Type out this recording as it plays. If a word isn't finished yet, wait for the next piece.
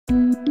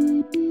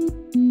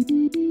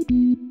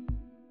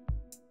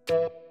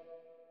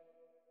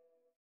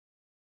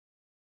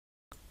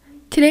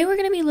Today we're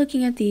going to be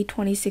looking at the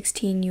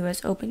 2016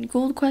 US Open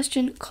Gold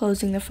question,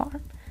 closing the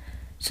farm.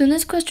 So in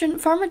this question,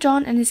 Farmer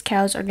John and his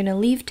cows are going to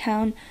leave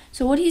town,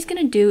 so what he's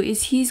going to do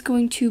is he's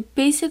going to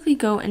basically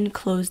go and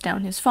close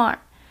down his farm.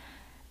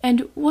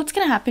 And what's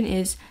going to happen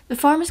is the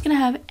farm is going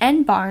to have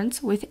N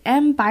barns with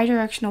M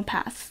bidirectional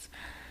paths.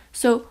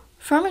 So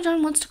Farmer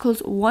John wants to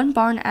close one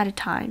barn at a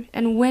time,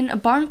 and when a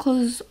barn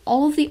closes,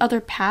 all of the other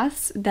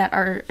paths that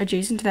are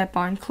adjacent to that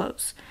barn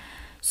close.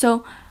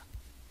 So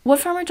what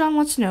Farmer John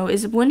wants to know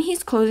is when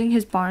he's closing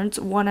his barns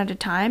one at a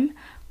time,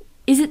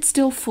 is it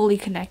still fully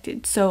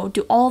connected? So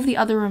do all of the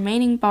other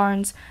remaining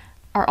barns,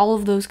 are all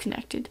of those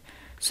connected?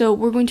 So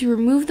we're going to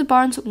remove the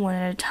barns one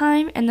at a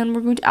time, and then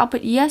we're going to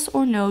output yes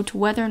or no to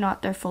whether or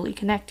not they're fully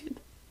connected.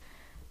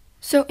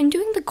 So in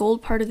doing the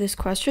gold part of this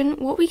question,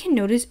 what we can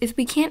notice is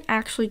we can't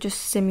actually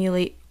just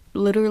simulate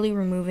literally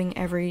removing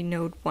every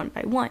node one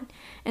by one.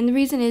 And the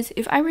reason is,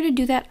 if I were to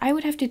do that, I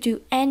would have to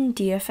do n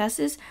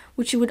DFSs,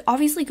 which would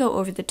obviously go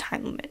over the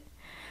time limit.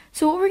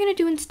 So what we're going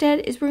to do instead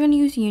is we're going to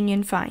use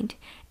union find.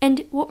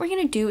 And what we're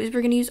going to do is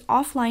we're going to use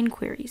offline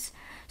queries.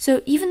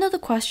 So even though the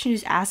question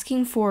is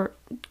asking for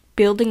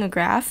building a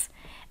graph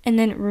and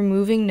then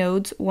removing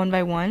nodes one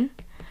by one,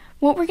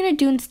 what we're going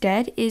to do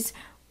instead is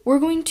we're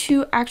going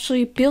to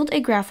actually build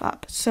a graph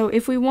up. So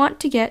if we want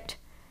to get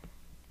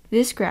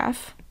this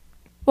graph,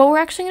 what we're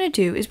actually going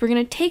to do is we're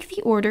going to take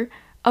the order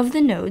of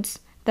the nodes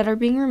that are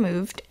being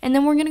removed, and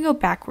then we're going to go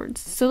backwards.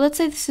 So let's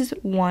say this is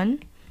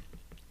 1,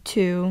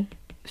 2,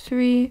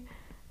 3,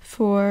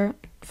 4,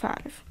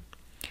 5.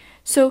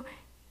 So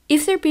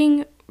if they're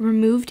being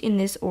removed in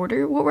this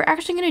order, what we're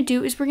actually going to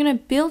do is we're going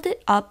to build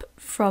it up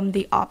from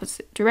the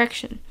opposite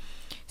direction.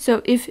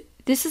 So if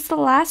this is the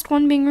last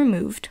one being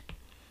removed,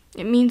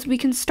 it means we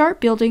can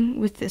start building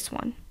with this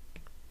one.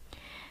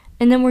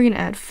 And then we're going to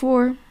add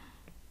 4,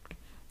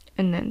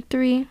 and then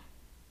 3,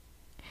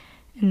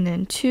 and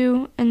then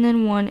 2, and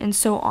then 1, and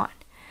so on.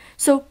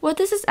 So what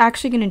this is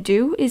actually going to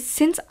do is,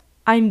 since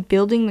I'm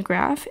building the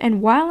graph,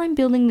 and while I'm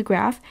building the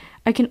graph,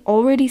 I can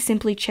already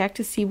simply check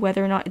to see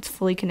whether or not it's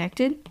fully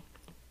connected,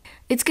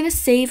 it's going to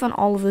save on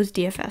all of those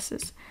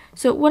DFSs.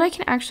 So what I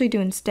can actually do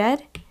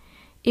instead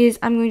is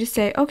I'm going to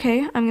say,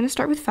 okay, I'm going to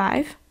start with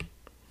 5.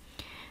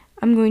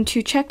 I'm going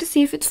to check to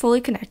see if it's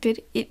fully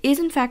connected. It is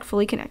in fact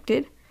fully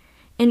connected.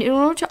 And in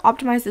order to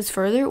optimize this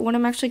further, what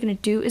I'm actually going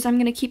to do is I'm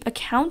going to keep a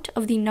count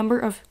of the number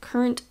of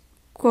current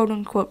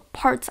quote-unquote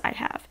parts I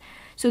have.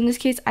 So in this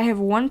case, I have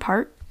 1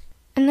 part,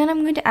 and then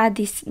I'm going to add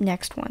this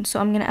next one. So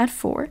I'm going to add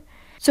 4.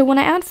 So when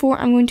I add 4,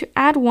 I'm going to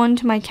add 1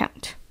 to my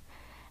count.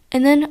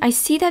 And then I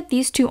see that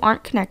these two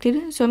aren't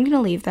connected, so I'm going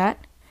to leave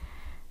that.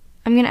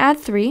 I'm going to add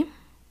 3.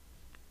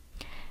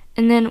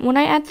 And then when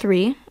I add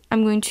 3,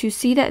 I'm going to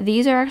see that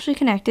these are actually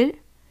connected.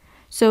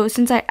 So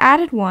since I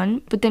added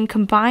 1, but then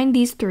combined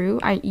these through,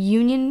 I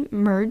union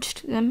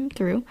merged them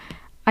through,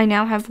 I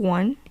now have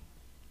 1.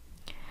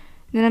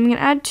 Then I'm going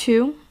to add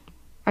 2.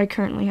 I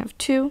currently have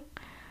 2.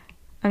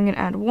 I'm going to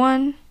add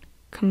 1,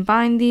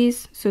 combine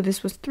these, so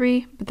this was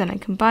 3, but then I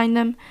combined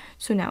them,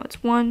 so now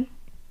it's 1.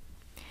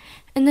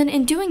 And then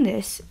in doing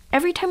this,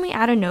 every time we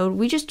add a node,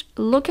 we just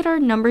look at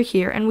our number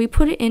here and we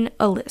put it in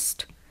a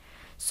list.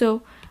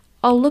 So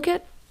I'll look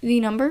at the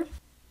number,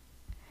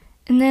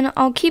 and then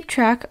I'll keep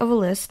track of a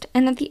list,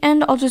 and at the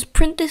end I'll just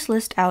print this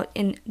list out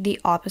in the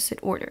opposite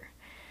order.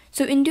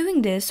 So in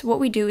doing this, what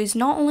we do is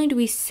not only do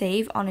we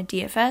save on a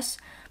DFS,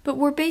 but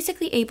we're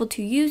basically able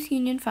to use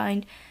union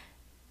find,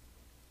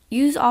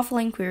 use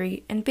offline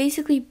query, and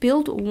basically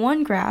build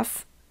one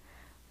graph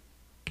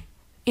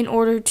in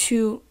order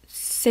to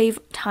save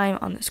time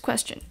on this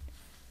question.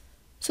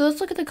 So let's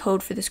look at the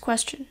code for this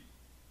question.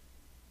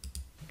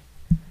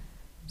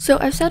 So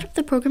I've set up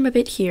the program a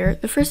bit here.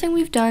 The first thing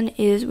we've done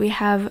is we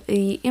have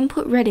the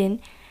input read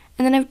in,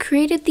 and then I've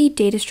created the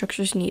data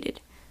structures needed.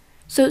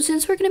 So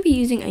since we're going to be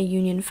using a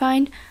union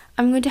find,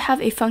 I'm going to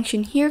have a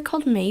function here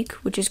called make,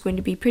 which is going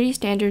to be pretty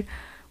standard.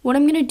 What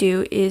I'm going to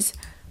do is,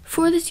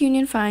 for this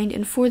union find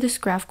and for this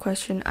graph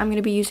question, I'm going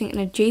to be using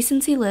an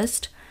adjacency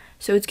list.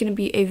 So it's going to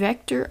be a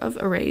vector of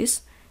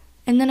arrays.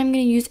 And then I'm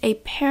going to use a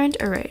parent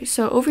array.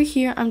 So over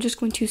here, I'm just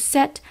going to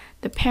set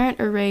the parent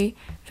array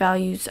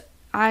values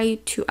I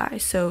to I,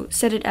 so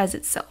set it as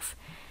itself.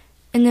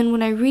 And then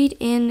when I read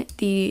in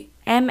the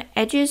M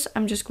edges,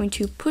 I'm just going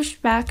to push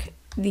back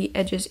the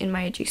edges in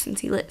my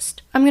adjacency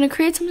list. I'm going to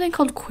create something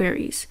called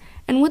queries.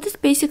 And what this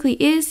basically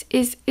is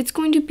it's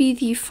going to be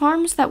the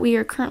farms that we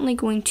are currently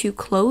going to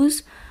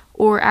close,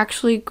 or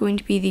actually going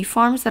to be the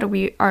farms that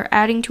we are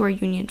adding to our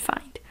union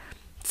find.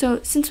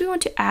 So since we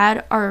want to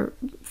add our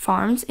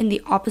farms in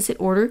the opposite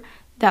order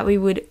that we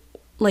would,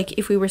 like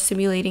if we were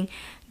simulating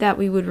that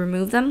we would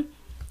remove them,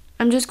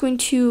 I'm just going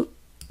to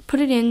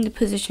put it in the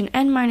position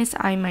n minus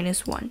I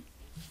minus 1.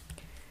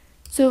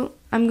 So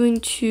I'm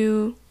going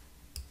to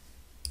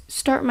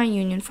start my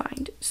union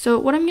find. So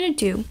what I'm going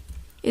to do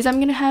is I'm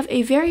going to have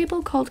a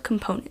variable called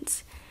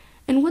components.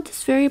 And what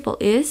this variable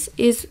is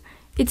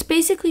it's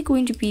basically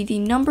going to be the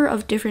number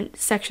of different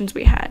sections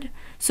we had.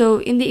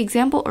 So in the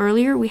example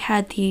earlier, we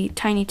had the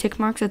tiny tick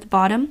marks at the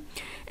bottom.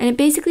 and it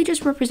basically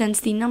just represents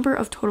the number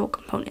of total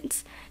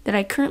components that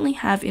I currently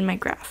have in my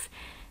graph.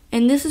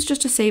 And this is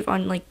just to save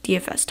on like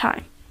DFS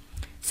time.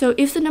 So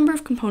if the number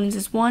of components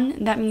is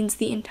 1, that means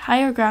the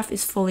entire graph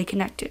is fully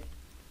connected.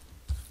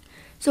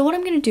 So what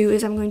I'm going to do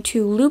is I'm going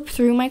to loop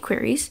through my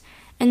queries,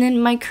 and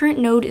then my current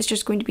node is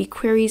just going to be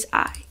queries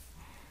I.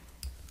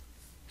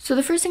 So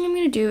the first thing I'm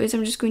going to do is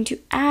I'm just going to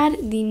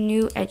add the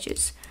new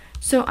edges.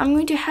 So I'm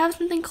going to have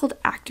something called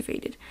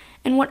activated.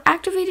 And what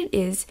activated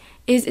is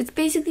it's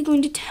basically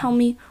going to tell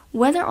me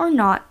whether or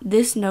not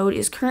this node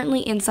is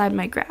currently inside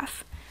my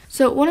graph.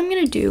 So what I'm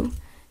going to do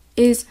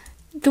is,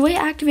 the way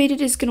activated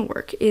is going to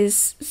work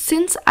is,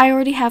 since I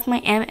already have my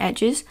M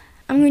edges,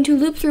 I'm going to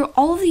loop through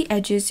all of the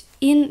edges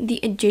in the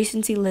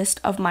adjacency list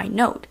of my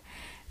node.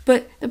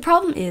 But the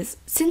problem is,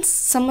 since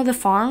some of the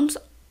farms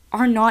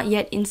are not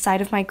yet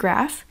inside of my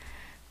graph,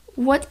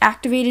 what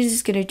activated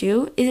is going to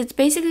do is it's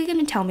basically going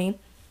to tell me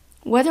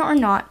whether or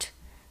not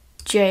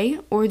J,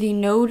 or the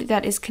node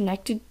that is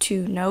connected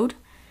to node,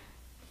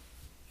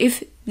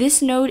 if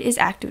this node is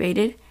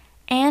activated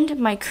and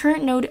my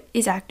current node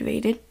is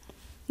activated,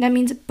 that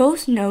means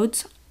both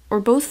nodes or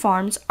both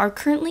farms are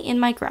currently in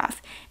my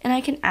graph, and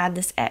I can add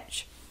this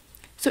edge.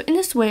 So in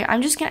this way,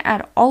 I'm just going to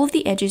add all of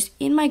the edges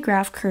in my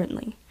graph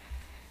currently.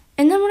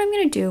 And then what I'm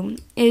going to do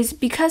is,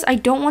 because I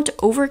don't want to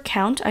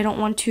overcount, I don't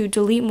want to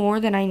delete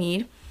more than I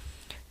need,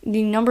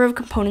 the number of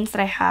components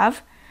that I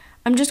have,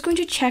 I'm just going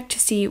to check to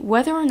see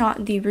whether or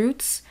not the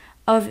roots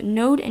of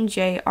node and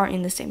J are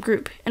in the same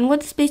group. And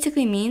what this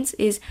basically means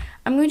is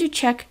I'm going to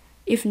check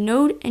if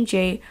node and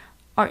J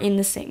are in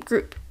the same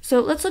group. So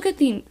let's look at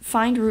the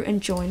find root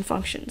and join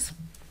functions.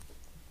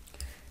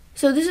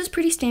 So this is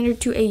pretty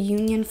standard to a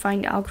union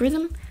find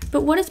algorithm,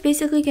 but what it's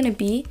basically going to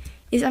be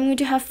is I'm going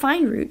to have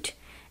find root,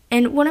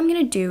 and what I'm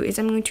going to do is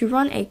I'm going to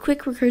run a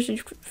quick recursive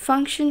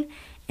function,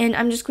 and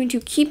I'm just going to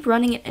keep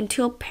running it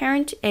until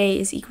parent A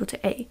is equal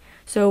to A.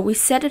 So we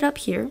set it up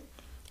here,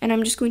 and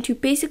I'm just going to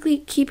basically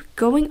keep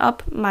going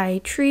up my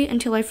tree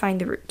until I find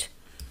the root.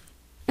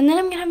 And then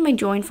I'm going to have my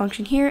join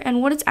function here,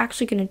 and what it's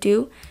actually going to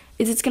do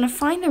is it's going to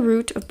find the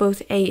root of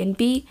both A and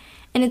B,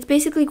 and it's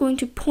basically going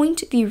to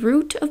point the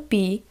root of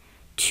B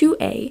to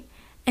A,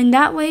 and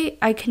that way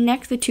I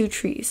connect the two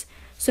trees.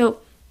 So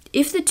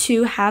if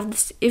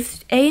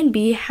if A and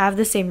B have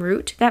the same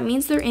root, that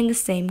means they're in the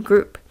same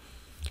group.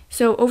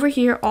 So over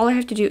here, all I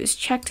have to do is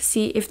check to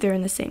see if they're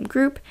in the same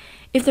group.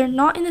 If they're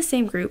not in the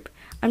same group,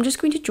 I'm just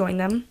going to join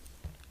them,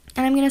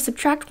 and I'm going to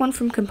subtract 1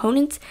 from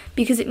components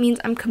because it means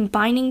I'm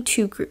combining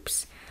two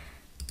groups.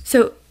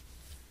 So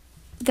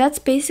that's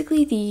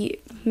basically the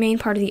main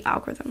part of the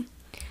algorithm.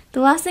 The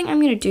last thing I'm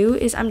going to do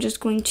is I'm just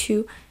going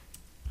to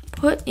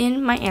put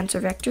in my answer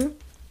vector,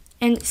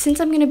 and since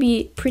I'm going to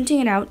be printing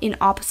it out in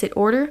opposite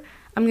order,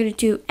 I'm going to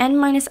do n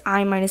minus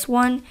I minus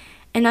 1,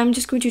 and I'm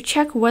just going to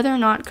check whether or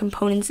not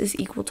components is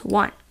equal to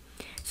 1.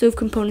 So if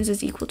components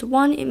is equal to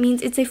 1, it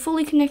means it's a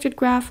fully connected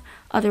graph,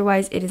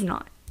 otherwise it is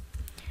not.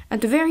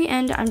 At the very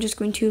end, I'm just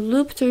going to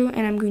loop through,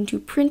 and I'm going to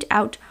print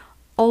out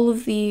all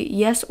of the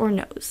yes or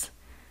no's.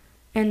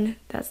 And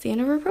that's the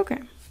end of our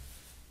program.